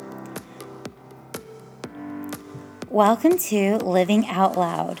Welcome to Living Out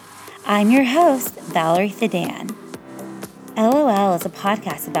Loud. I'm your host, Valerie Thedan. LOL is a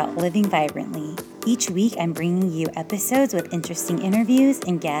podcast about living vibrantly. Each week, I'm bringing you episodes with interesting interviews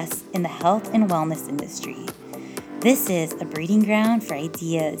and guests in the health and wellness industry. This is a breeding ground for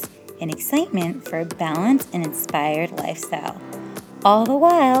ideas and excitement for a balanced and inspired lifestyle, all the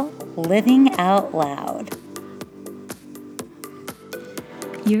while living out loud.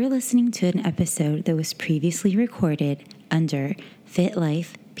 You're listening to an episode that was previously recorded under Fit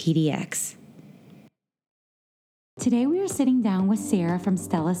Life PDX. Today we are sitting down with Sarah from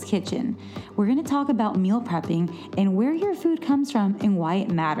Stella's Kitchen. We're going to talk about meal prepping and where your food comes from and why it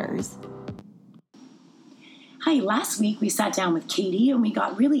matters. Hi, last week we sat down with Katie and we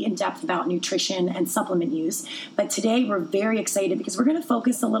got really in depth about nutrition and supplement use. But today we're very excited because we're going to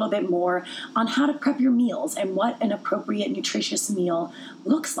focus a little bit more on how to prep your meals and what an appropriate nutritious meal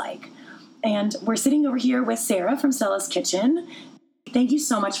looks like. And we're sitting over here with Sarah from Stella's Kitchen. Thank you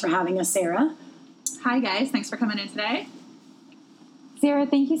so much for having us, Sarah. Hi guys, thanks for coming in today. Sarah,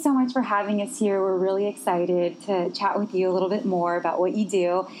 thank you so much for having us here. We're really excited to chat with you a little bit more about what you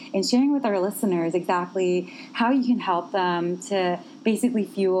do and sharing with our listeners exactly how you can help them to basically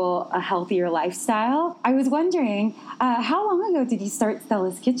fuel a healthier lifestyle. I was wondering, how long ago did you start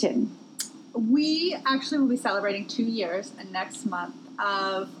Stella's Kitchen? We actually will be celebrating 2 years next month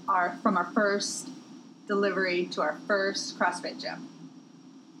from our first delivery to our first CrossFit gym.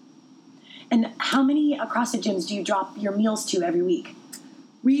 And how many CrossFit gyms do you drop your meals to every week?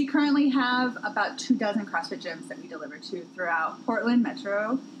 We currently have about 24 CrossFit gyms that we deliver to throughout Portland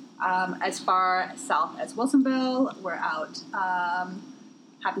Metro. As far south as Wilsonville, we're out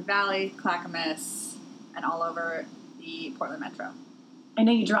Happy Valley, Clackamas, and all over the Portland Metro. I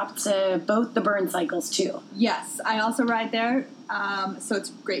know you dropped to both the burn cycles too. Yes, I also ride there. So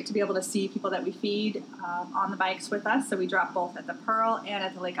it's great to be able to see people that we feed on the bikes with us. So we drop both at the Pearl and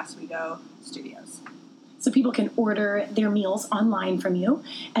at the Lake Oswego studios. So people can order their meals online from you,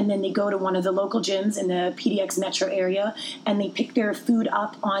 and then they go to one of the local gyms in the PDX metro area, and they pick their food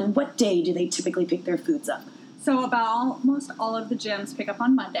up on what day do they typically pick their foods up? So almost all of the gyms pick up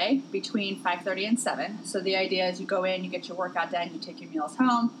on Monday between 5:30 and 7. So the idea is you go in, you get your workout done, you take your meals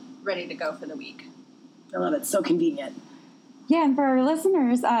home, ready to go for the week. I love it. So convenient. Yeah, and for our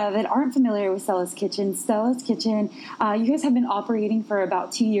listeners that aren't familiar with Stella's Kitchen, you guys have been operating for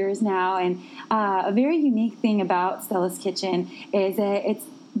about 2 years now, and a very unique thing about Stella's Kitchen is that it's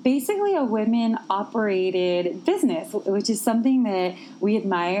basically a women-operated business, which is something that we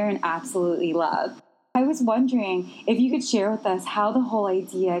admire and absolutely love. I was wondering if you could share with us how the whole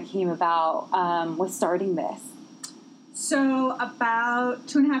idea came about with starting this. So about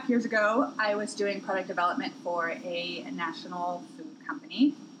 2.5 years ago, I was doing product development for a national food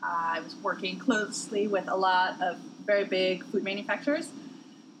company. I was working closely with a lot of very big food manufacturers,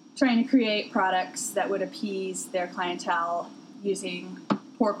 trying to create products that would appease their clientele using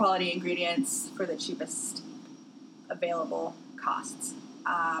poor quality ingredients for the cheapest available costs.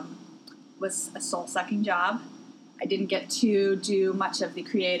 Was a soul-sucking job. I didn't get to do much of the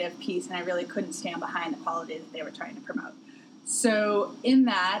creative piece, and I really couldn't stand behind the quality that they were trying to promote. So in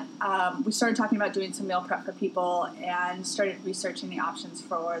that, we started talking about doing some meal prep for people and started researching the options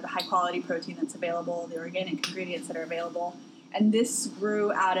for the high-quality protein that's available, the organic ingredients that are available, and this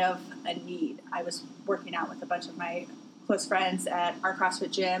grew out of a need. I was working out with a bunch of my close friends at our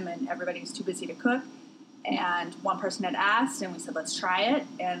CrossFit gym, and everybody was too busy to cook, and one person had asked, and we said, let's try it,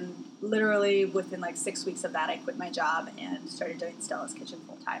 and literally within like 6 weeks of that, I quit my job and started doing Stella's Kitchen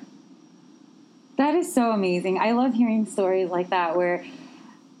full time. That is so amazing. I love hearing stories like that where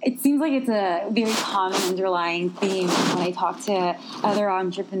it seems like it's a very common underlying theme when I talk to other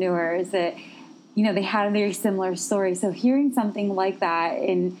entrepreneurs that, you know, they had a very similar story. So hearing something like that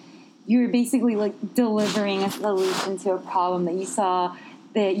and you're basically like delivering a solution to a problem that you saw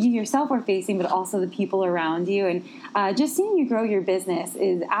that you yourself were facing, but also the people around you. And just seeing you grow your business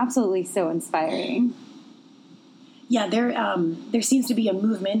is absolutely so inspiring. Yeah, there seems to be a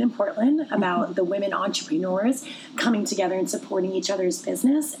movement in Portland about the women entrepreneurs coming together and supporting each other's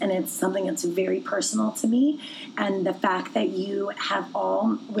business, and it's something that's very personal to me. And the fact that you have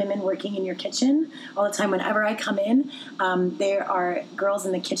all women working in your kitchen all the time. Whenever I come in, there are girls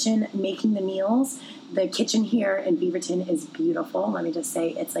in the kitchen making the meals. The kitchen here in Beaverton is beautiful. Let me just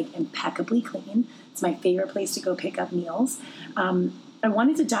say, it's like impeccably clean. It's my favorite place to go pick up meals. I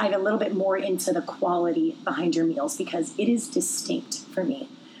wanted to dive a little bit more into the quality behind your meals because it is distinct for me.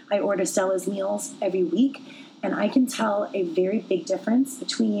 I order Stella's meals every week, and I can tell a very big difference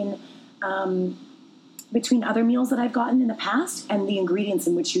between other meals that I've gotten in the past and the ingredients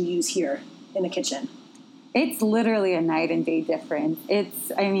in which you use here in the kitchen. It's literally a night and day difference.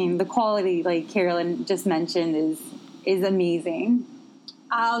 The quality, like Carolyn just mentioned, is amazing.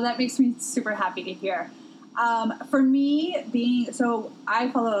 Oh, that makes me super happy to hear. For me, I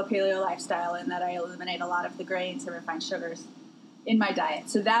follow a paleo lifestyle in that I eliminate a lot of the grains and refined sugars in my diet.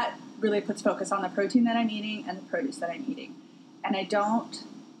 So that really puts focus on the protein that I'm eating and the produce that I'm eating. And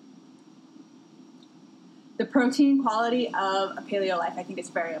the protein quality of a paleo life, I think, is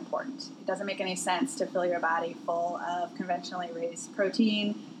very important. It doesn't make any sense to fill your body full of conventionally raised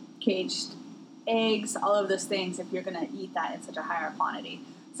protein, caged eggs, all of those things if you're going to eat that in such a higher quantity.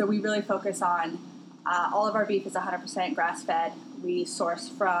 So we really focus on all of our beef is 100% grass-fed. We source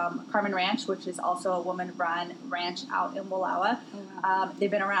from Carmen Ranch, which is also a woman-run ranch out in Wallowa. Oh, wow. They've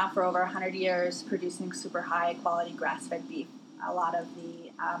been around for over 100 years, producing super high-quality grass-fed beef. A lot of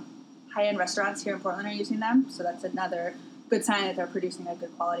the high-end restaurants here in Portland are using them, so that's another good sign that they're producing a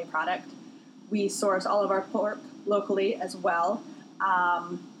good quality product. We source all of our pork locally as well.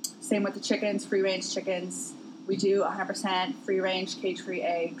 Same with the chickens, free-range chickens. We do 100% free-range, cage-free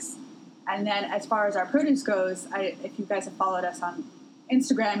eggs. And then as far as our produce goes, if you guys have followed us on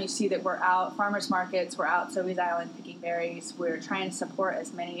Instagram, you see that we're out farmers markets, we're out Sobeys Island picking berries. We're trying to support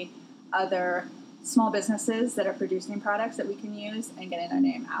as many other small businesses that are producing products that we can use and getting our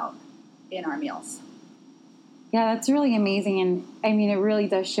name out in our meals. Yeah, that's really amazing. And it really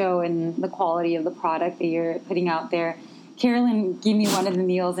does show in the quality of the product that you're putting out there. Carolyn gave me one of the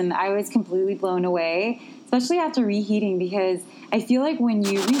meals and I was completely blown away, especially after reheating, because I feel like when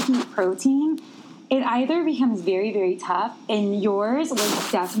you reheat protein, it either becomes very, very tough, and yours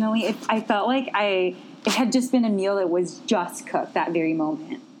was definitely, I felt like it had just been a meal that was just cooked that very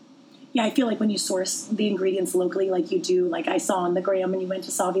moment. Yeah, I feel like when you source the ingredients locally like you do, like I saw on the gram when you went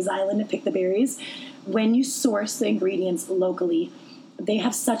to Sobeys Island to pick the berries, when you source the ingredients locally, they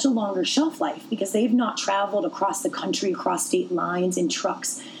have such a longer shelf life because they've not traveled across the country, across state lines in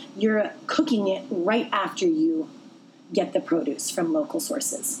trucks. You're cooking it right after you get the produce from local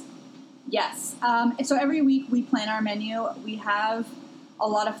sources. Yes. So every week we plan our menu. We have a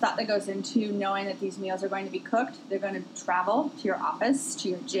lot of thought that goes into knowing that these meals are going to be cooked. They're going to travel to your office, to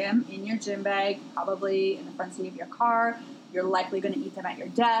your gym, in your gym bag, probably in the front seat of your car. You're likely going to eat them at your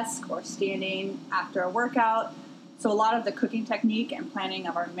desk or standing after a workout. So a lot of the cooking technique and planning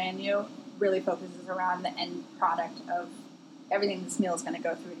of our menu really focuses around the end product of everything this meal is going to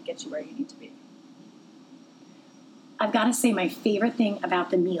go through to get you where you need to be. I've got to say my favorite thing about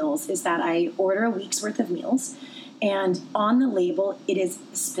the meals is that I order a week's worth of meals, and on the label it is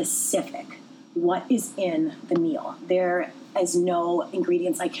specific what is in the meal. There is no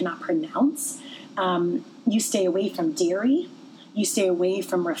ingredients I cannot pronounce. You stay away from dairy. You stay away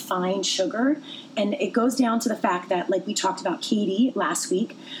from refined sugar. And it goes down to the fact that, like we talked about Katie last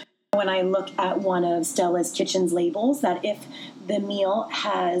week, when I look at one of Stella's Kitchen's labels, that if the meal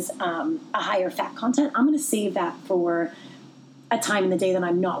has a higher fat content, I'm going to save that for a time in the day that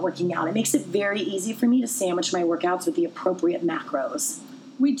I'm not working out. It makes it very easy for me to sandwich my workouts with the appropriate macros.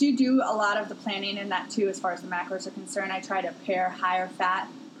 We do a lot of the planning in that too as far as the macros are concerned. I try to pair higher fat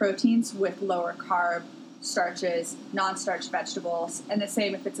proteins with lower carb starches, non-starch vegetables, and the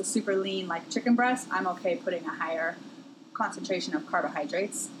same if it's a super lean like chicken breast, I'm okay putting a higher concentration of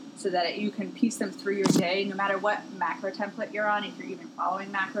carbohydrates so that you can piece them through your day no matter what macro template you're on. If you're even following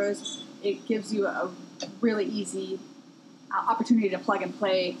macros, it gives you a really easy opportunity to plug and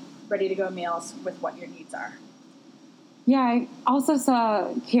play ready to go meals with what your needs are. Yeah, I also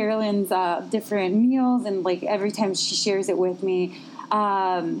saw Carolyn's different meals, and like every time she shares it with me,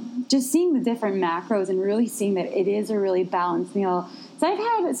 just seeing the different macros and really seeing that it is a really balanced meal. So I've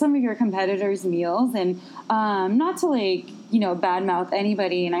had some of your competitors' meals, and not to badmouth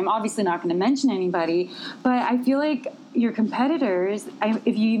anybody, and I'm obviously not going to mention anybody, but I feel like your competitors,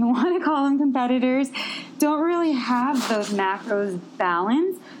 if you even want to call them competitors, don't really have those macros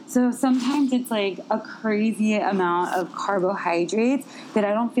balanced. So sometimes it's like a crazy amount of carbohydrates that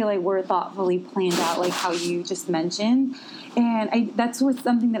I don't feel like were thoughtfully planned out, like how you just mentioned. And that's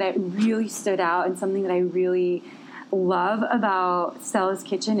something that really stood out, and something that I really love about Stella's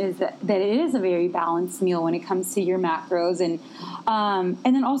Kitchen is that it is a very balanced meal when it comes to your macros, and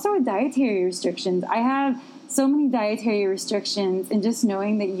then also with dietary restrictions. I have so many dietary restrictions, and just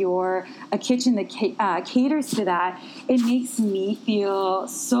knowing that you're a kitchen that caters to that, it makes me feel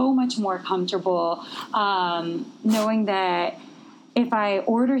so much more comfortable knowing that if I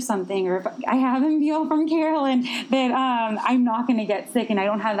order something or if I have a meal from Carolyn, that I'm not going to get sick, and I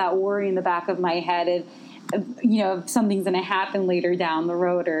don't have that worry in the back of my head if something's going to happen later down the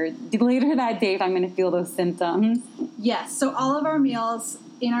road or later that day if I'm going to feel those symptoms. Yes. So all of our meals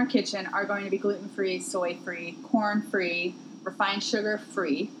in our kitchen are going to be gluten-free, soy-free, corn-free, refined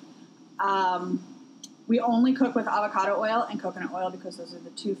sugar-free. We only cook with avocado oil and coconut oil because those are the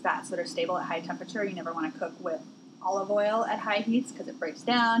two fats that are stable at high temperature. You never want to cook with olive oil at high heats because it breaks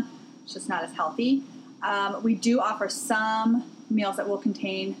down. It's just not as healthy. We do offer some meals that will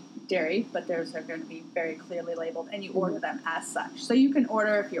contain dairy, but those are going to be very clearly labeled, and you order them as such. So you can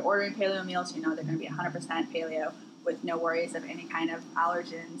order, if you're ordering paleo meals, you know they're going to be 100% paleo with no worries of any kind of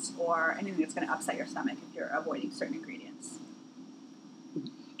allergens or anything that's going to upset your stomach if you're avoiding certain ingredients.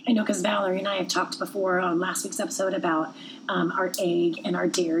 I know because Valerie and I have talked before on last week's episode about our egg and our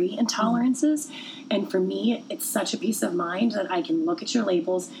dairy intolerances. And for me, it's such a peace of mind that I can look at your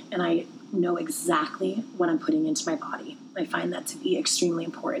labels and I know exactly what I'm putting into my body. I find that to be extremely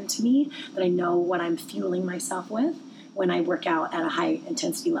important to me, that I know what I'm fueling myself with when I work out at a high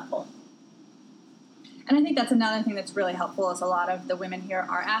intensity level. And I think that's another thing that's really helpful is a lot of the women here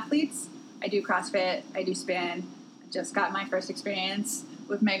are athletes. I do CrossFit, I do spin, I just got my first experience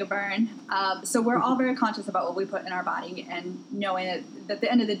with Mega Burn. So we're all very conscious about what we put in our body and knowing that at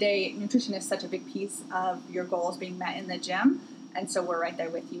the end of the day, nutrition is such a big piece of your goals being met in the gym. And so we're right there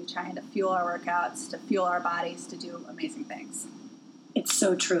with you trying to fuel our workouts, to fuel our bodies, to do amazing things. It's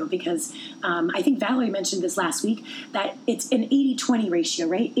so true because I think Valerie mentioned this last week that it's an 80-20 ratio,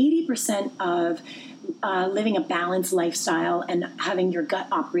 right? 80% of living a balanced lifestyle and having your gut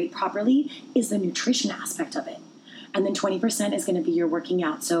operate properly is the nutrition aspect of it. And then 20% is going to be your working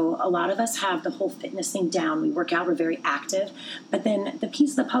out. So a lot of us have the whole fitness thing down. We work out, we're very active. But then the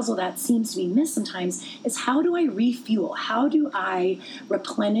piece of the puzzle that seems to be missed sometimes is how do I refuel? How do I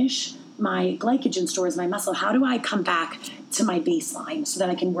replenish my glycogen stores, my muscle? How do I come back to my baseline so that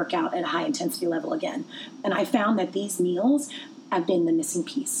I can work out at a high intensity level again? And I found that these meals have been the missing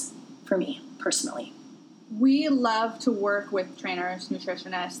piece for me personally. We love to work with trainers,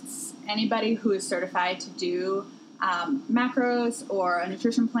 nutritionists, anybody who is certified to do macros or a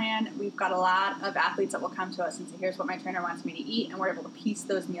nutrition plan. We've got a lot of athletes that will come to us and say, here's what my trainer wants me to eat, and we're able to piece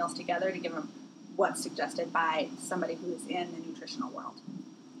those meals together to give them what's suggested by somebody who's in the nutritional world.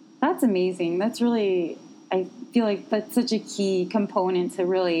 That's amazing. That's really, I feel like that's such a key component to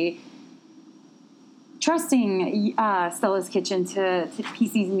really trusting Stella's Kitchen to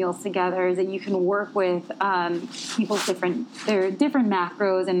piece these meals together, is that you can work with people's different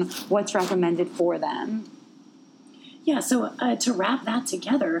macros and what's recommended for them. Yeah, so to wrap that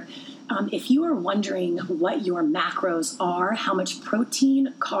together, if you are wondering what your macros are, how much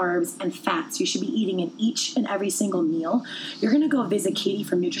protein, carbs, and fats you should be eating in each and every single meal, you're going to go visit Katie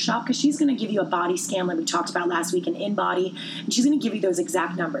from NutriShop because she's going to give you a body scan like we talked about last week, an InBody, and she's going to give you those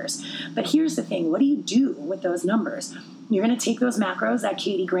exact numbers. But here's the thing. What do you do with those numbers? You're going to take those macros that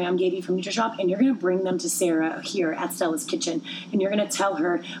Katie Graham gave you from NutriShop, and you're going to bring them to Sarah here at Stella's Kitchen, and you're going to tell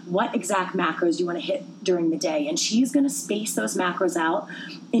her what exact macros you want to hit during the day. And she's going to space those macros out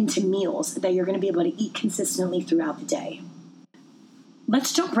into meals that you're going to be able to eat consistently throughout the day.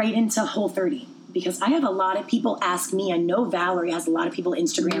 Let's jump right into Whole30, because I have a lot of people ask me, I know Valerie has a lot of people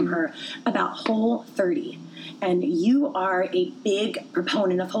Instagram her about Whole30. And you are a big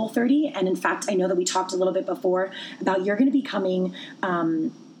proponent of Whole30. And in fact, I know that we talked a little bit before about you're going to be becoming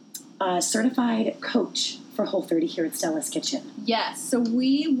a certified coach for Whole30 here at Stella's Kitchen. Yes. So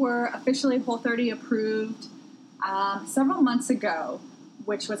we were officially Whole30 approved several months ago,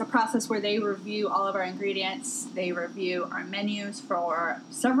 which was a process where they review all of our ingredients. They review our menus for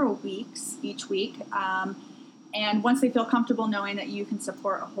several weeks each week. And once they feel comfortable knowing that you can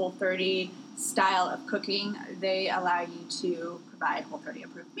support a Whole30 style of cooking, they allow you to provide Whole30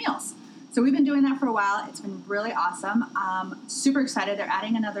 approved meals. So we've been doing that for a while. It's been really awesome. Super excited. They're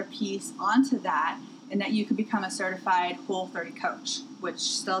adding another piece onto that, in that you can become a certified Whole30 coach, which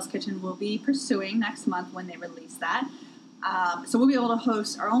Stella's Kitchen will be pursuing next month when they release that. So we'll be able to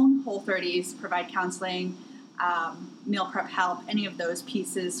host our own Whole30s, provide counseling, meal prep help, any of those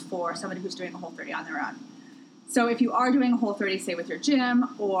pieces for somebody who's doing a Whole30 on their own. So if you are doing a Whole30, say with your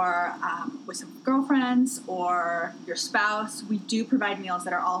gym or with some girlfriends or your spouse, we do provide meals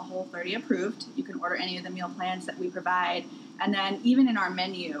that are all Whole30 approved. You can order any of the meal plans that we provide. And then even in our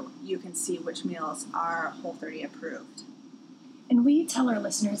menu, you can see which meals are Whole30 approved. And will you tell our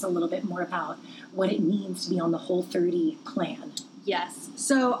listeners a little bit more about what it means to be on the Whole30 plan? Yes.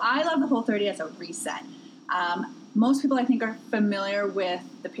 So I love the Whole30 as a reset. Most people, I think, are familiar with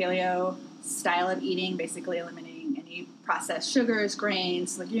the paleo style of eating, basically eliminating any processed sugars,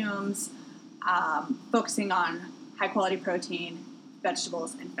 grains, legumes, focusing on high-quality protein,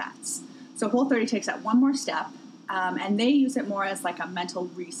 vegetables, and fats. So Whole30 takes that one more step, and they use it more as like a mental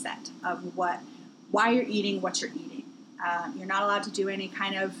reset of why you're eating what you're eating. You're not allowed to do any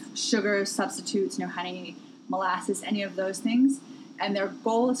kind of sugar substitutes, no honey, molasses, any of those things. And their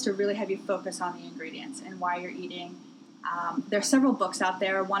goal is to really have you focus on the ingredients and why you're eating. There's several books out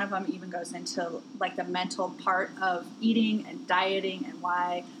there. One of them even goes into like the mental part of eating and dieting and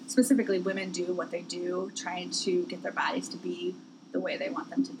why specifically women do what they do, trying to get their bodies to be the way they want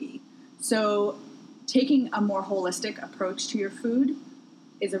them to be. So taking a more holistic approach to your food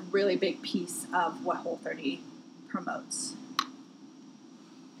is a really big piece of what Whole30 promotes.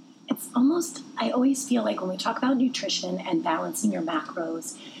 It's almost, I always feel like when we talk about nutrition and balancing your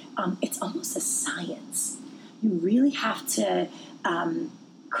macros, it's almost a science. You really have to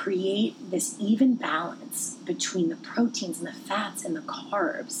create this even balance between the proteins and the fats and the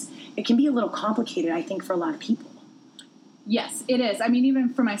carbs. It can be a little complicated, I think, for a lot of people. Yes, it is. I mean,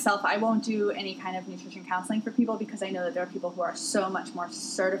 even for myself, I won't do any kind of nutrition counseling for people because I know that there are people who are so much more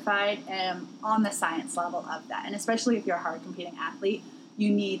certified and on the science level of that. And especially if you're a hard competing athlete, you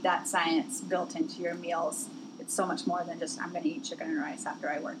need that science built into your meals. It's so much more than just, I'm going to eat chicken and rice after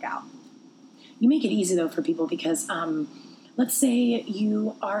I work out. You make it easy, though, for people because let's say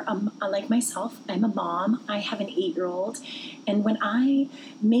you are, like myself, I'm a mom, I have an 8-year-old, and when I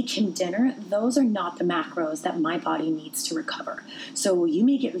make him dinner, those are not the macros that my body needs to recover. So you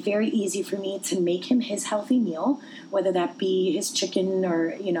make it very easy for me to make him his healthy meal, whether that be his chicken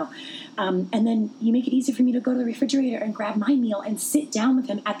or, and then you make it easy for me to go to the refrigerator and grab my meal and sit down with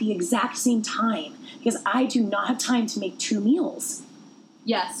him at the exact same time because I do not have time to make 2 meals.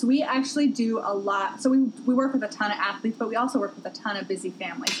 Yes, we actually do a lot. So we work with a ton of athletes, but we also work with a ton of busy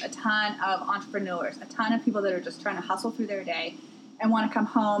families, a ton of entrepreneurs, a ton of people that are just trying to hustle through their day and want to come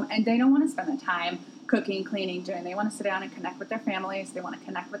home, and they don't want to spend the time cooking, cleaning, doing. They want to sit down and connect with their families. They want to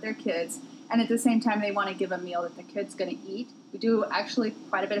connect with their kids. And at the same time, they want to give a meal that the kid's going to eat. We do actually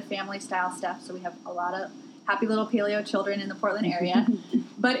quite a bit of family-style stuff, so we have a lot of happy little paleo children in the Portland area.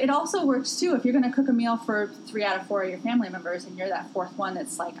 But it also works, too, if you're going to cook a meal for 3 out of 4 of your family members and you're that 4th one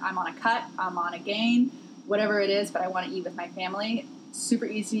that's like, I'm on a cut, I'm on a gain, whatever it is, but I want to eat with my family. It's super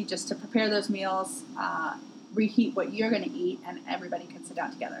easy just to prepare those meals, reheat what you're going to eat, and everybody can sit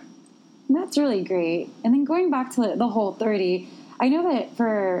down together. That's really great. And then going back to the Whole30, I know that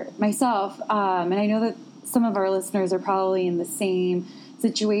for myself, and I know that some of our listeners are probably in the same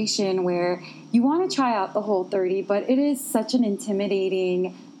situation where you want to try out the Whole30, but it is such an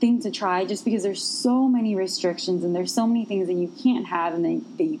intimidating thing to try just because there's so many restrictions and there's so many things that you can't have and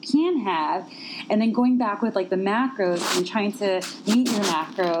that you can have. And then going back with like the macros and trying to meet your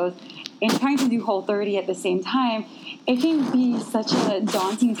macros and trying to do Whole30 at the same time, it can be such a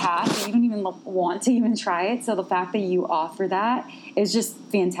daunting task that you don't even want to even try it. So the fact that you offer that is just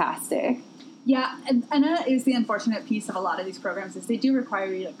fantastic. Yeah, and that is the unfortunate piece of a lot of these programs is they do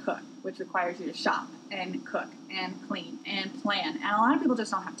require you to cook, which requires you to shop and cook and clean and plan. And a lot of people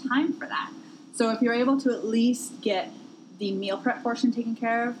just don't have time for that. So if you're able to at least get the meal prep portion taken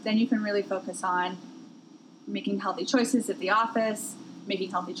care of, then you can really focus on making healthy choices at the office,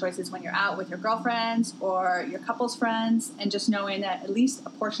 making healthy choices when you're out with your girlfriends or your couple's friends, and just knowing that at least a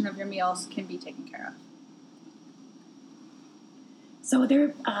portion of your meals can be taken care of. So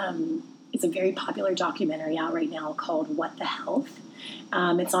there is a very popular documentary out right now called What the Health.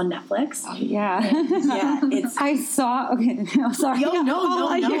 It's on Netflix. Yeah. I saw, okay, no, sorry.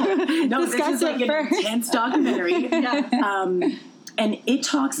 No, this is like an intense documentary. And it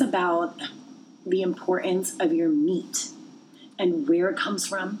talks about the importance of your meat and where it comes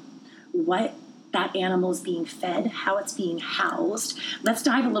from, what that animal is being fed, how it's being housed. Let's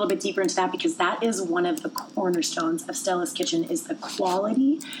dive a little bit deeper into that because that is one of the cornerstones of Stella's Kitchen is the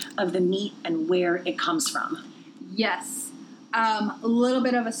quality of the meat and where it comes from. Yes. A little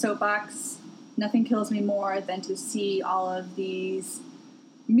bit of a soapbox. Nothing kills me more than to see all of these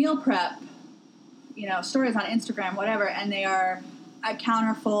meal prep, stories on Instagram, whatever, and they are a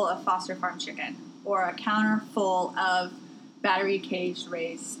counter full of Foster Farm chicken or a counter full of battery cage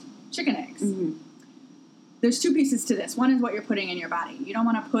raised chicken eggs. Mm-hmm. There's 2 pieces to this. One is what you're putting in your body. You don't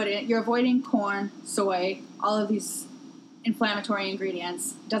want to put it, you're avoiding corn, soy, all of these inflammatory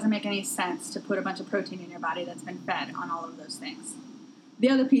ingredients. Doesn't make any sense to put a bunch of protein in your body that's been fed on all of those things. The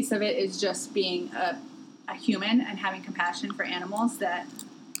other piece of it is just being a human and having compassion for animals that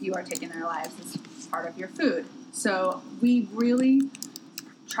you are taking their lives as part of your food. So we really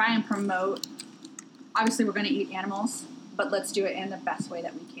try and promote, obviously we're going to eat animals, but let's do it in the best way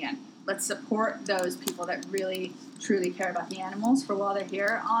that we can. Let's support those people that really, truly care about the animals for while they're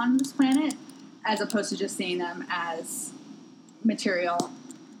here on this planet, as opposed to just seeing them as material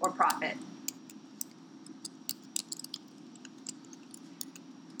or profit.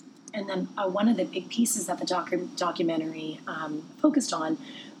 And then one of the big pieces that the documentary focused on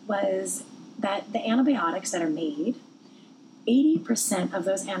was that the antibiotics that are made, 80% of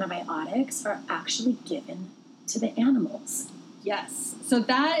those antibiotics are actually given to the animals. Yes. So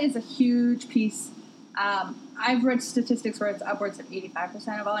that is a huge piece. I've read statistics where it's upwards of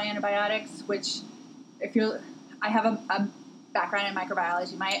 85% of all antibiotics, which I have a background in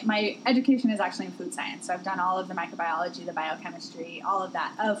microbiology. My education is actually in food science. So I've done all of the microbiology, the biochemistry, all of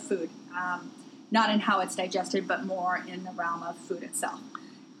that of food. Not in how it's digested, but more in the realm of food itself.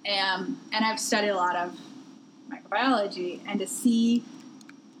 And I've studied a lot of microbiology, and to see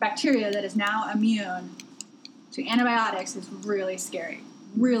bacteria that is now immune to antibiotics is really scary,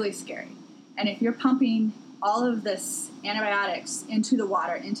 really scary. And if you're pumping all of this antibiotics into the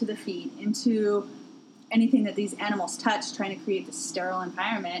water, into the feed, into anything that these animals touch, trying to create this sterile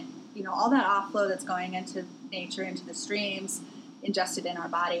environment, all that offload that's going into nature, into the streams, ingested in our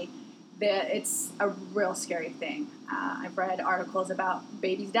body, it's a real scary thing. I've read articles about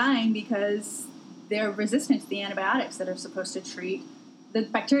babies dying because they're resistant to the antibiotics that are supposed to treat, the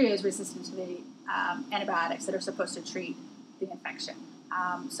bacteria is resistant to the antibiotics that are supposed to treat the infection.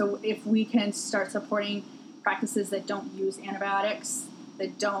 So if we can start supporting practices that don't use antibiotics,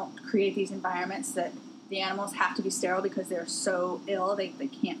 that don't create these environments that the animals have to be sterile because they're so ill, they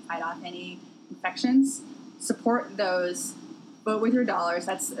can't fight off any infections, support those, vote with your dollars.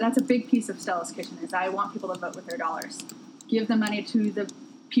 That's a big piece of Stella's Kitchen, is I want people to vote with their dollars. Give the money to the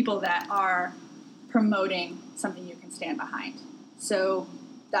people that are promoting something you can stand behind. So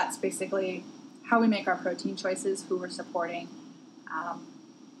that's basically how we make our protein choices, who we're supporting.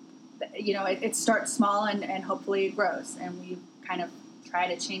 It starts small and hopefully it grows, and we kind of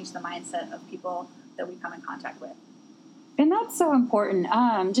try to change the mindset of people that we come in contact with. And that's so important,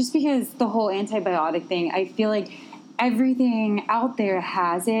 just because the whole antibiotic thing, I feel like everything out there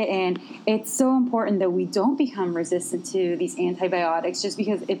has it, and it's so important that we don't become resistant to these antibiotics just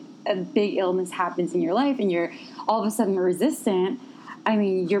because if a big illness happens in your life and you're all of a sudden resistant, I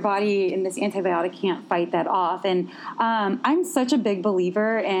mean, your body and this antibiotic can't fight that off. And I'm such a big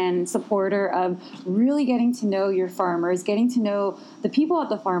believer and supporter of really getting to know your farmers, getting to know the people at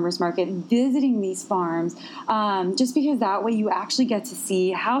the farmers market, visiting these farms, just because that way you actually get to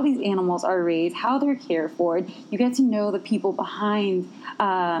see how these animals are raised, how they're cared for. You get to know the people behind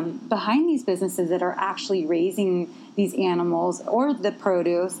these businesses that are actually raising these animals or the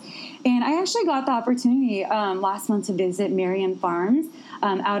produce. And I actually got the opportunity last month to visit Marion Farms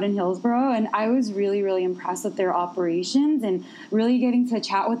out in Hillsborough, and I was really, really impressed with their operations and really getting to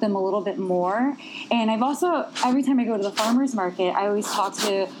chat with them a little bit more. And I've also, every time I go to the farmers market, I always talk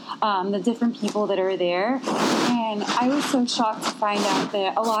to the different people that are there, and I was so shocked to find out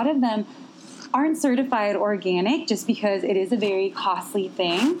that a lot of them aren't certified organic just because it is a very costly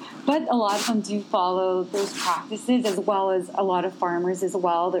thing, but a lot of them do follow those practices, as well as a lot of farmers as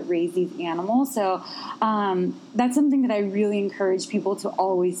well that raise these animals. So that's something that I really encourage people to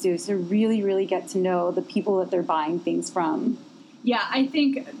always do, to really, really get to know the people that they're buying things from. Yeah, I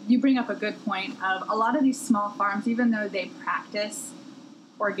think you bring up a good point of a lot of these small farms, even though they practice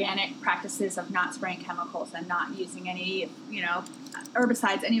organic practices of not spraying chemicals and not using any,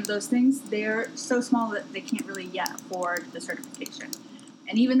 herbicides, any of those things, they're so small that they can't really yet afford the certification.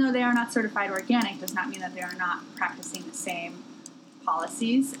 And even though they are not certified organic, does not mean that they are not practicing the same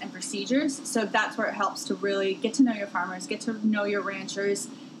policies and procedures. So that's where it helps to really get to know your farmers, get to know your ranchers,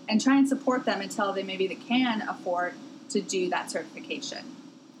 and try and support them until they can afford to do that certification.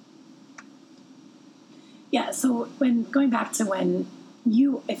 Yeah, so going back to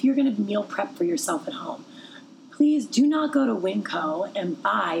if you're going to meal prep for yourself at home, please do not go to Winco and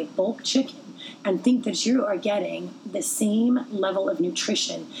buy bulk chicken and think that you are getting the same level of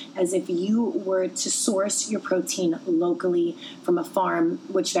nutrition as if you were to source your protein locally from a farm,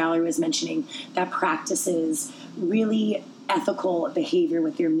 which Valerie was mentioning, that practices really ethical behavior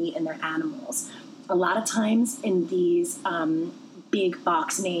with their meat and their animals. A lot of times in these big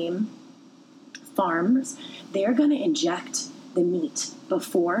box name farms, they're going to inject the meat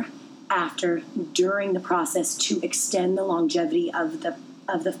before, after, during the process to extend the longevity of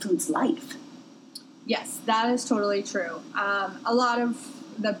the food's life. Yes, that is totally true. A lot of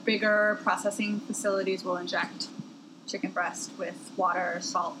the bigger processing facilities will inject chicken breast with water or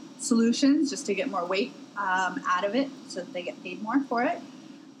salt solutions just to get more weight out of it, so that they get paid more for it.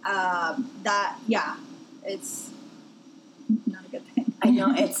 It's not a good thing. I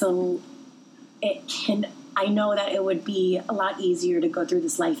know I know that it would be a lot easier to go through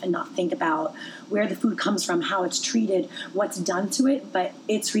this life and not think about where the food comes from, how it's treated, what's done to it, but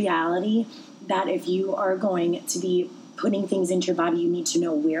it's reality that if you are going to be putting things into your body, you need to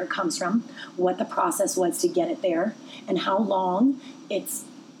know where it comes from, what the process was to get it there, and how long it's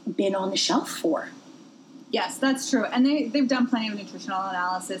been on the shelf for. Yes, that's true. And they've done plenty of nutritional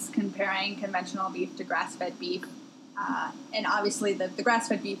analysis comparing conventional beef to grass-fed beef. And obviously the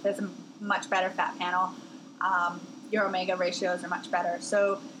grass-fed beef has a much better fat panel. Your omega ratios are much better.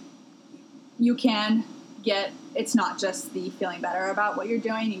 So you can get, it's not just the feeling better about what you're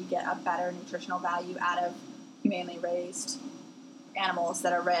doing, you get a better nutritional value out of humanely raised animals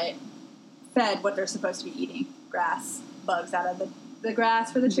that are fed what they're supposed to be eating. Grass, bugs out of the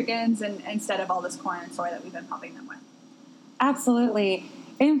grass for the chickens, and instead of all this corn and soy that we've been pumping them with. Absolutely.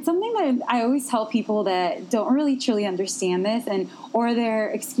 And something that I always tell people that don't really truly understand this, or their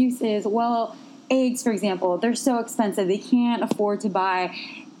excuse is, well, eggs, for example, they're so expensive. They can't afford to buy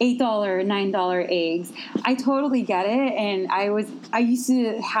 $8, $9 eggs. I totally get it. And I used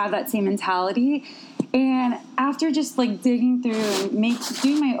to have that same mentality. And after just like digging through and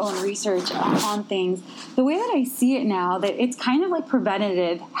doing my own research on things, the way that I see it now, that it's kind of like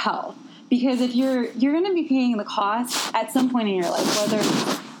preventative health. Because if you're going to be paying the cost at some point in your life, whether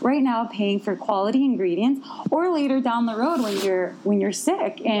it's right now paying for quality ingredients or later down the road when you're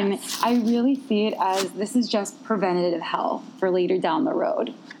sick, and yes. I really see it as this is just preventative health for later down the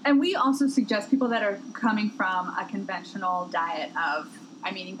road. And we also suggest people that are coming from a conventional diet of,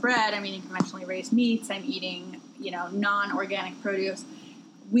 I'm eating bread, I'm eating conventionally raised meats, I'm eating, non-organic produce.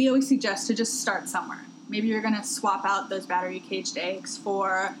 We always suggest to just start somewhere. Maybe you're going to swap out those battery-caged eggs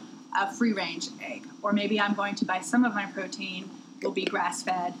for a free-range egg. Or maybe I'm going to buy some of my protein will be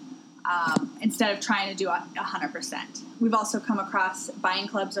grass-fed instead of trying to do 100%. We've also come across buying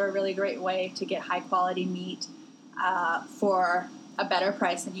clubs are a really great way to get high-quality meat for a better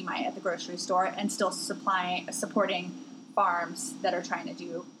price than you might at the grocery store, and still supporting farms that are trying to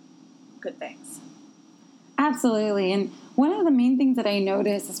do good things. Absolutely. And one of the main things that I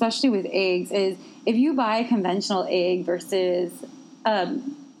notice, especially with eggs, is if you buy a conventional egg versus a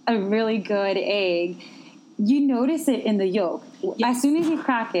really good egg, you notice it in the yolk. Yes. As soon as you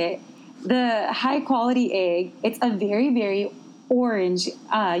crack it, the high quality egg, it's a very, very orange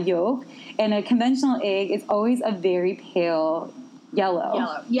yolk, and a conventional egg is always a very pale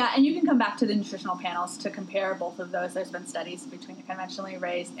yellow. Yeah, and you can come back to the nutritional panels to compare both of those. There's been studies between a conventionally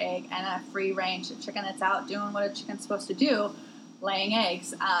raised egg and a free-range chicken that's out doing what a chicken's supposed to do, laying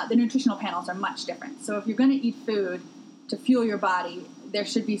eggs. The nutritional panels are much different. So if you're going to eat food to fuel your body, there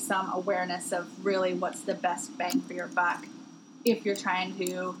should be some awareness of really what's the best bang for your buck. If you're trying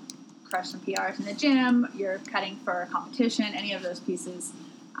to crush some PRs in the gym, you're cutting for a competition, any of those pieces,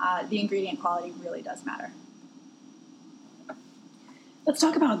 the ingredient quality really does matter. Let's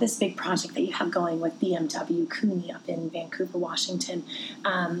talk about this big project that you have going with BMW Cooney up in Vancouver, Washington.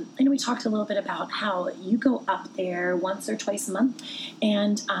 I know we talked a little bit about how you go up there once or twice a month,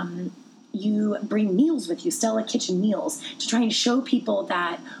 and you bring meals with you, Stella Kitchen meals, to try and show people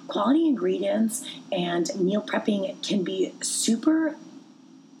that quality ingredients and meal prepping can be super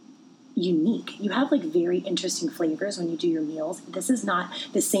unique. You have like very interesting flavors when you do your meals. This is not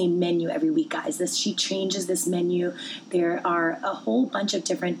the same menu every week, guys. She changes this menu. There are a whole bunch of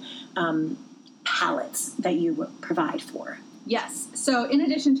different palettes that you provide for. Yes. So in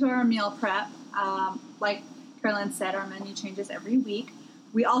addition to our meal prep, like Carolyn said, our menu changes every week.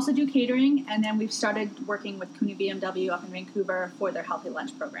 We also do catering, and then we've started working with Cooney BMW up in Vancouver for their Healthy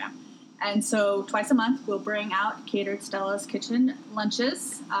Lunch program. And so twice a month, we'll bring out catered Stella's Kitchen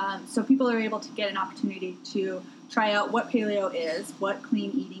lunches, so people are able to get an opportunity to try out what paleo is, what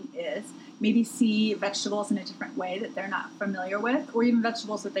clean eating is, maybe see vegetables in a different way that they're not familiar with, or even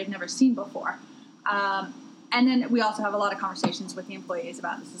vegetables that they've never seen before. And then we also have a lot of conversations with the employees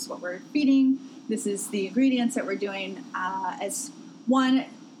about this is what we're feeding, this is the ingredients that we're doing. As one,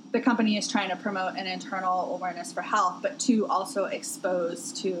 the company is trying to promote an internal awareness for health, but two, also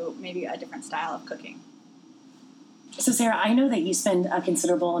expose to maybe a different style of cooking. So, Sarah, I know that you spend a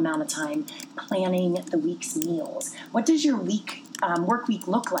considerable amount of time planning the week's meals. What does your work week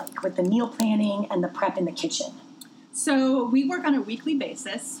look like with the meal planning and the prep in the kitchen? So we work on a weekly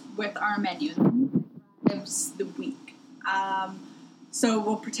basis with our menu. It's the week. So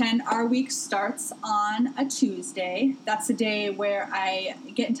we'll pretend our week starts on a Tuesday. That's the day where I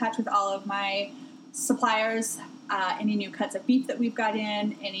get in touch with all of my suppliers, any new cuts of beef that we've got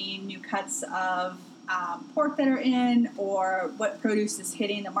in, any new cuts of pork that are in, or what produce is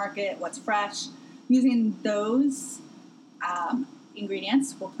hitting the market, what's fresh. Using those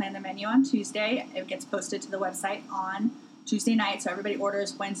ingredients, we'll plan the menu on Tuesday. It gets posted to the website on Tuesday night, so everybody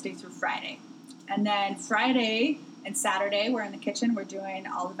orders Wednesday through Friday. And then Friday and Saturday, we're in the kitchen. We're doing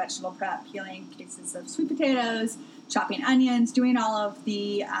all the vegetable prep, peeling cases of sweet potatoes, chopping onions, doing all of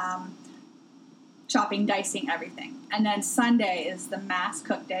the chopping, dicing, everything. And then Sunday is the mass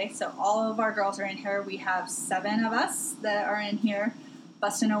cook day. So all of our girls are in here. We have 7 of us that are in here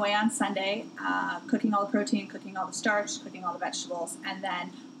busting away on Sunday, cooking all the protein, cooking all the starch, cooking all the vegetables. And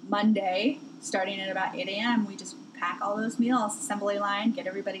then Monday, starting at about 8 a.m., we just pack all those meals, assembly line, get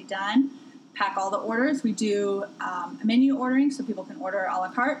everybody done, pack all the orders. We do a menu ordering so people can order a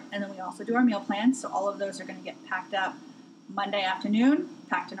la carte, and then we also do our meal plans. So all of those are going to get packed up Monday afternoon,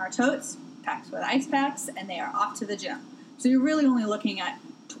 packed in our totes, packed with ice packs, and they are off to the gym. So you're really only looking at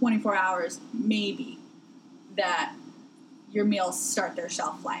 24 hours, maybe, that your meals start their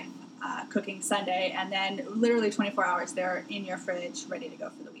shelf life. Cooking Sunday, and then literally 24 hours they're in your fridge ready to go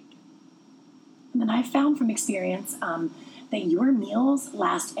for the week. And then I found from experience that your meals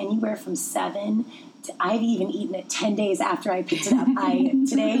last anywhere from 7 to, I've even eaten it 10 days after I picked it up.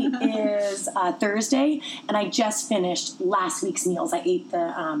 Today is Thursday, and I just finished last week's meals. I ate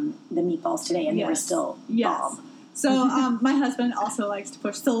the meatballs today, and they were still bomb. So my husband also likes to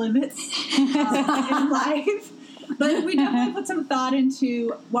push the limits in life. But we definitely put some thought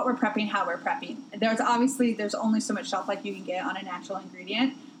into what we're prepping, how we're prepping. There's only so much shelf life you can get on a natural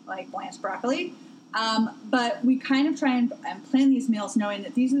ingredient like blanched broccoli. But we kind of try and plan these meals knowing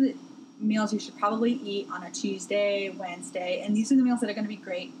that these are the meals you should probably eat on a Tuesday, Wednesday, and these are the meals that are going to be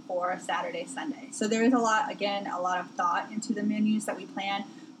great for Saturday, Sunday. So there is a lot of thought into the menus that we plan.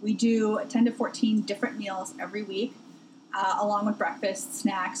 We do 10 to 14 different meals every week, along with breakfast,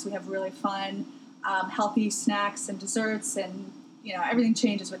 snacks. We have really fun healthy snacks and desserts, and everything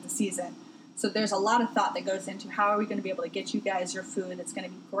changes with the season. So there's a lot of thought that goes into how are we going to be able to get you guys your food that's going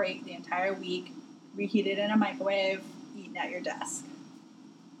to be great the entire week, reheated in a microwave, eaten at your desk.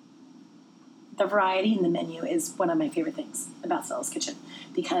 The variety in the menu is one of my favorite things about Stella's Kitchen,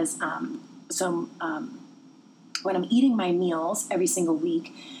 because when I'm eating my meals every single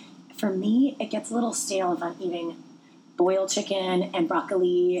week, for me it gets a little stale if I'm eating boiled chicken and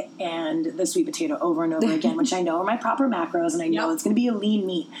broccoli and the sweet potato over and over again, which I know are my proper macros, and I know it's going to be a lean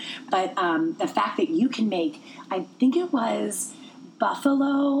meat. But the fact that you can make, I think it was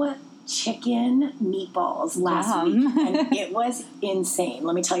buffalo chicken meatballs last week, and it was insane.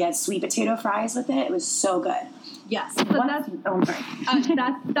 Let me tell you, I had sweet potato fries with it. It was so good. Yes. So that's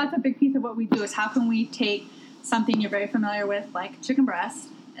a big piece of what we do is how can we take something you're very familiar with, like chicken breast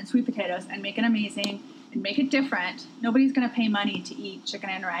and sweet potatoes, and make it amazing and make it different. Nobody's going to pay money to eat chicken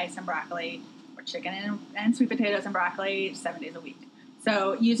and rice and broccoli, or chicken and sweet potatoes and broccoli 7 days a week.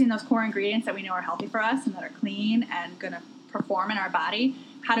 So using those core ingredients that we know are healthy for us and that are clean and going to perform in our body,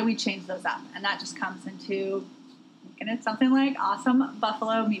 how do we change those up? And that just comes into making it something like awesome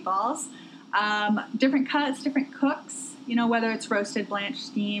buffalo meatballs. Different cuts, different cooks, whether it's roasted, blanched,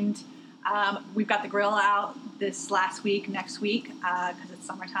 steamed. We've got the grill out this last week, next week, because it's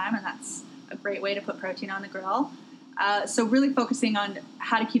summertime, and that's a great way to put protein on the grill. So really focusing on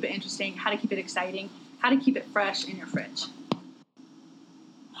how to keep it interesting, how to keep it exciting, how to keep it fresh in your fridge.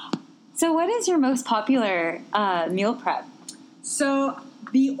 So what is your most popular meal prep? So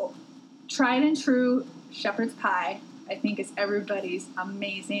the tried and true shepherd's pie, I think, is everybody's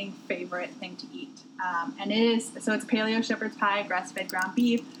amazing favorite thing to eat. And it's paleo shepherd's pie, grass-fed ground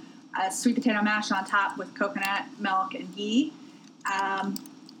beef, sweet potato mash on top with coconut milk and ghee.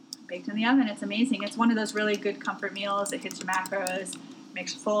 Baked in the oven. It's amazing. It's one of those really good comfort meals. It hits your macros,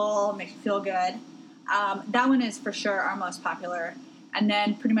 makes you full, makes you feel good. That one is for sure our most popular. And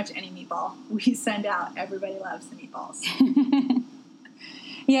then pretty much any meatball we send out, everybody loves the meatballs.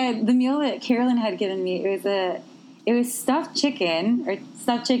 Yeah, the meal that Carolyn had given me, it was stuffed chicken or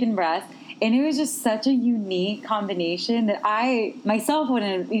stuffed chicken breast, and it was just such a unique combination that I myself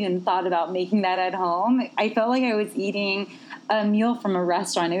wouldn't have even thought about making that at home. I felt like I was eating a meal from a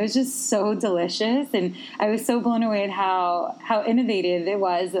restaurant. It was just so delicious, and I was so blown away at how innovative it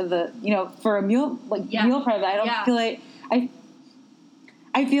was for a meal meal prep. I don't feel like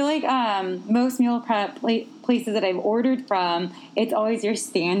I feel like most meal prep places that I've ordered from, it's always your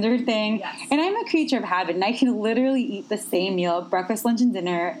standard thing. Yes. And I'm a creature of habit, and I can literally eat the same meal, breakfast, lunch, and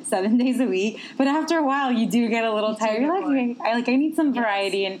dinner, 7 days a week. But after a while, you do get a little tired. You're like, I need some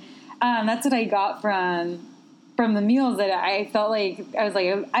variety, and that's what I got from the meals that I felt like I was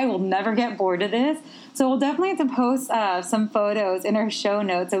like, I will never get bored of this. So we'll definitely have to post some photos in our show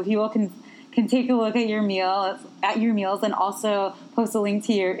notes so people can take a look at your meals, and also post a link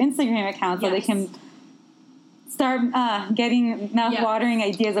to your Instagram account so they can start getting mouth-watering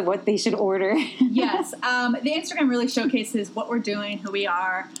ideas of what they should order. Yes. The Instagram really showcases what we're doing, who we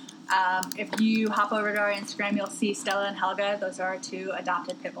are. If you hop over to our Instagram, you'll see Stella and Helga. Those are our 2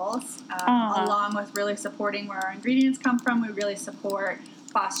 adopted pit bulls. Along with really supporting where our ingredients come from, we really support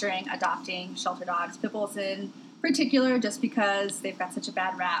fostering, adopting shelter dogs, pit bulls in particular, just because they've got such a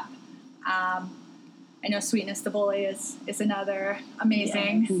bad rap. I know Sweetness the bully is another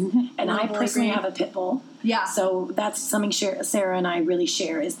amazing. Yes. And I lovely personally breed. have a pit bull. Yeah. So that's something Sarah and I really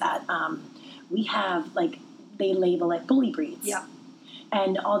share is that we have, like, they label it bully breeds. Yep.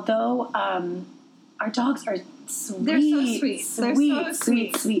 And although our dogs are sweet, They're so sweet. They're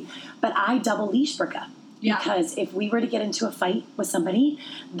so sweet, but I double leash Brooke. Yeah. Because if we were to get into a fight with somebody,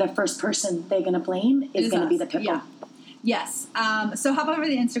 the first person they're going to blame is going to be the pit bull. Yeah. Yes. So hop over to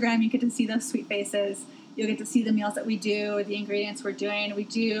the Instagram. You get to see those sweet faces. You'll get to see the meals that we do, the ingredients we're doing. We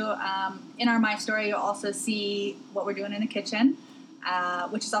do, in our My Story, you'll also see what we're doing in the kitchen,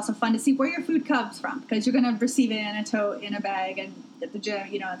 which is also fun to see where your food comes from, because you're going to receive it in a tote, in a bag, and at the gym,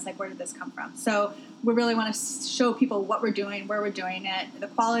 it's like, where did this come from? So we really want to show people what we're doing, where we're doing it, the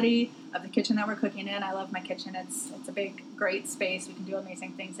quality of the kitchen that we're cooking in. I love my kitchen. It's a big, great space. We can do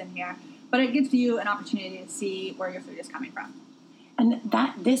amazing things in here. But it gives you an opportunity to see where your food is coming from. And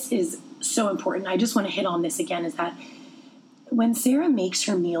this is so important. I just want to hit on this again, is that when Sarah makes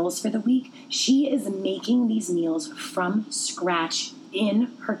her meals for the week, she is making these meals from scratch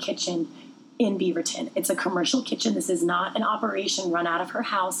in her kitchen in Beaverton. It's a commercial kitchen. This is not an operation run out of her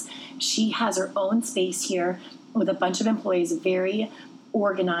house. She has her own space here with a bunch of employees, very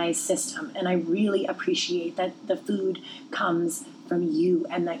organized system. And I really appreciate that the food comes from you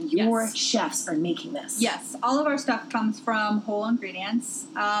and that your chefs are making this. Yes, all of our stuff comes from whole ingredients.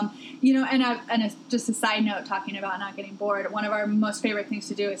 Just a side note, talking about not getting bored, one of our most favorite things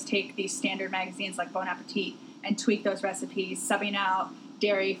to do is take these standard magazines like Bon Appetit and tweak those recipes, subbing out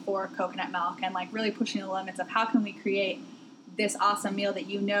dairy for coconut milk, and like really pushing the limits of how can we create this awesome meal that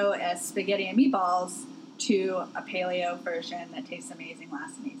as spaghetti and meatballs to a paleo version that tastes amazing,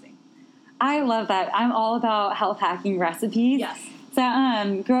 lasts amazing. I love that. I'm all about health hacking recipes. Yes.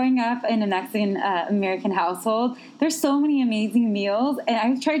 So growing up in a Mexican American household, there's so many amazing meals, and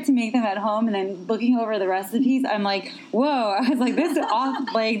I've tried to make them at home, and then looking over the recipes, I'm like, whoa, I was like, this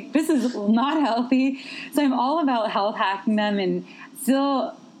is this is not healthy. So I'm all about health hacking them, and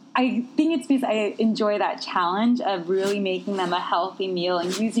still, I think it's because I enjoy that challenge of really making them a healthy meal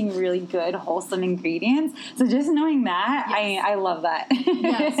and using really good, wholesome ingredients. So just knowing that, yes. I love that.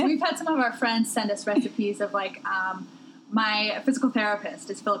 Yes, we've had some of our friends send us recipes of my physical therapist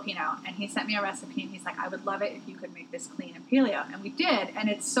is Filipino, and he sent me a recipe, and he's like, I would love it if you could make this clean and paleo. And we did, and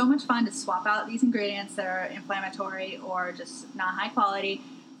it's so much fun to swap out these ingredients that are inflammatory or just not high quality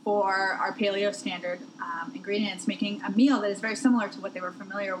for our paleo standard ingredients, making a meal that is very similar to what they were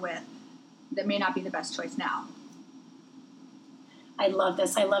familiar with that may not be the best choice now. I love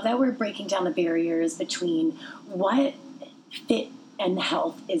this. I love that we're breaking down the barriers between what fit and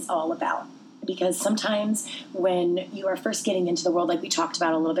health is all about. Because sometimes when you are first getting into the world, like we talked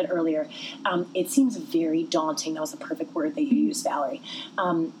about a little bit earlier, it seems very daunting. That was a perfect word that you used, Valerie.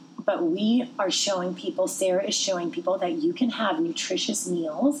 But we are showing people, Sarah is showing people that you can have nutritious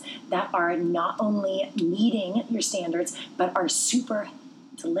meals that are not only meeting your standards, but are super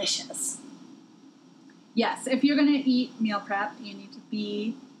delicious. Yes, if you're going to eat meal prep, you need to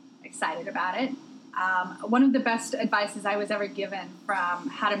be excited about it. One of the best advices I was ever given from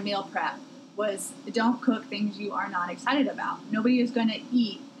how to meal prep was don't cook things you are not excited about. Nobody is going to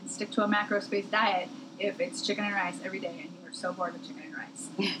eat and stick to a macro-based diet if it's chicken and rice every day and you are so bored of chicken and rice.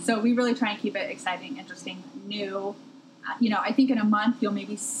 So we really try and keep it exciting, interesting, new. I think in a month you'll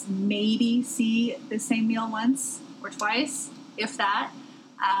maybe see the same meal once or twice, if that.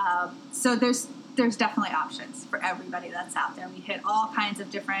 So there's definitely options for everybody that's out there. We hit all kinds of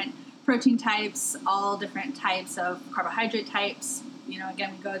different protein types, all different types of carbohydrate types.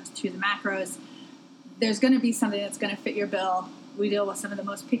 Again, we go to the macros. There's going to be something that's going to fit your bill. We deal with some of the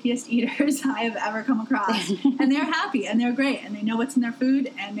most pickiest eaters I have ever come across. And they're happy, and they're great, and they know what's in their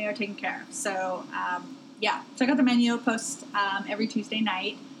food, and they are taken care of. So, check out the menu. Post every Tuesday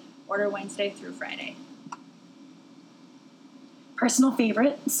night. Order Wednesday through Friday. Personal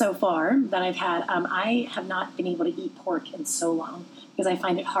favorite so far that I've had, I have not been able to eat pork in so long because I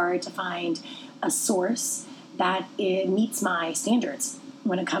find it hard to find a source that it meets my standards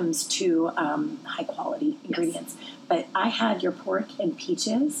when it comes to high quality ingredients. Yes. But I had your pork and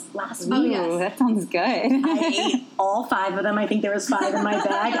peaches last week. Oh, yes. That sounds good. I ate all 5 of them. I think there was 5 in my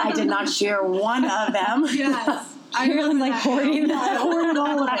bag. I did not share one of them. Yes. I really like hoarding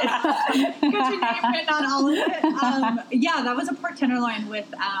all of it. Put your name written on all of it. That was a pork tenderloin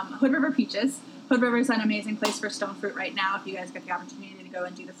with Hood River peaches. Hood River is an amazing place for stone fruit right now. If you guys get the opportunity to go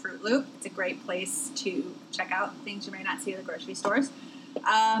and do the Fruit Loop. It's a great place to check out things you may not see at the grocery stores.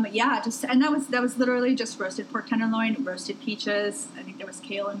 And that was literally just roasted pork tenderloin, roasted peaches. I think there was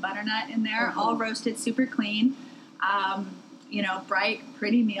kale and butternut in there, all roasted, super clean. Bright,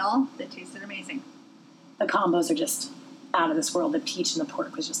 pretty meal that tasted amazing. The combos are just out of this world. The peach and the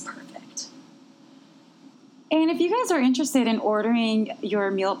pork was just perfect. And if you guys are interested in ordering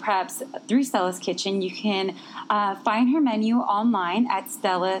your meal preps through Stella's Kitchen, you can find her menu online at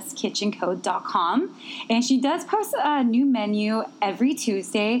stellaskitchencode.com. And she does post a new menu every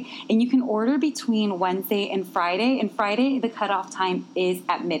Tuesday, and you can order between Wednesday and Friday. And Friday, the cutoff time is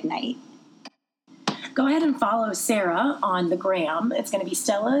at midnight. Go ahead and follow Sarah on the gram. It's going to be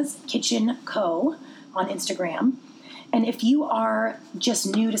Stella's Kitchen Co. on Instagram. And if you are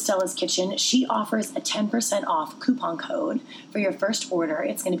just new to Stella's Kitchen, she offers a 10% off coupon code for your first order.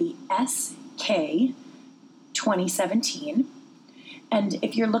 It's going to be SK2017. And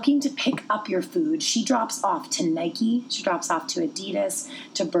if you're looking to pick up your food, she drops off to Nike, she drops off to Adidas,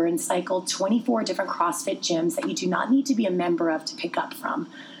 to Burn Cycle, 24 different CrossFit gyms that you do not need to be a member of to pick up from.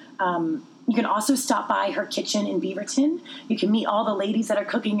 You can also stop by her kitchen in Beaverton. You can meet all the ladies that are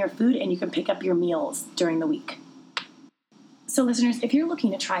cooking your food, and you can pick up your meals during the week. So listeners, if you're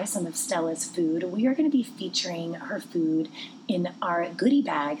looking to try some of Stella's food, we are going to be featuring her food in our goodie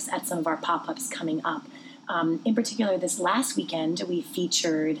bags at some of our pop-ups coming up. In particular, this last weekend, we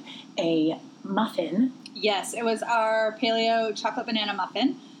featured a muffin. Yes, it was our paleo chocolate banana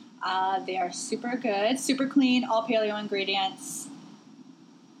muffin. They are super good, super clean, all paleo ingredients.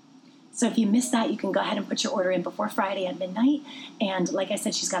 So if you missed that, you can go ahead and put your order in before Friday at midnight. And like I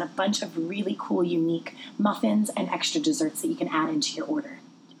said, she's got a bunch of really cool, unique muffins and extra desserts that you can add into your order.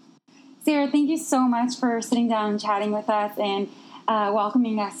 Sarah, thank you so much for sitting down and chatting with us and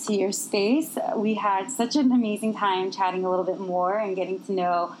welcoming us to your space. We had such an amazing time chatting a little bit more and getting to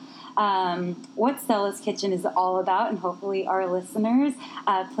know what Stella's Kitchen is all about, and hopefully our listeners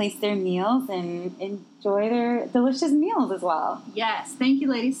place their meals and enjoy their delicious meals as well. Yes, thank you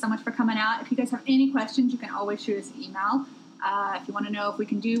ladies so much for coming out. If you guys have any questions, you can always shoot us an email. If you want to know if we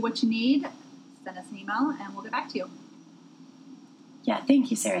can do what you need, send us an email and we'll get back to you. Yeah, thank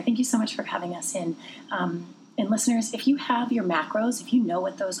you, Sarah. Thank you so much for having us in. And listeners, if you have your macros, if you know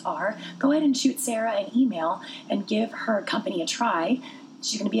what those are, go ahead and shoot Sarah an email and give her company a try.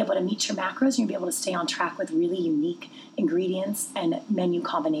 You're going to be able to meet your macros, and you'll be able to stay on track with really unique ingredients and menu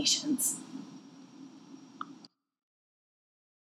combinations.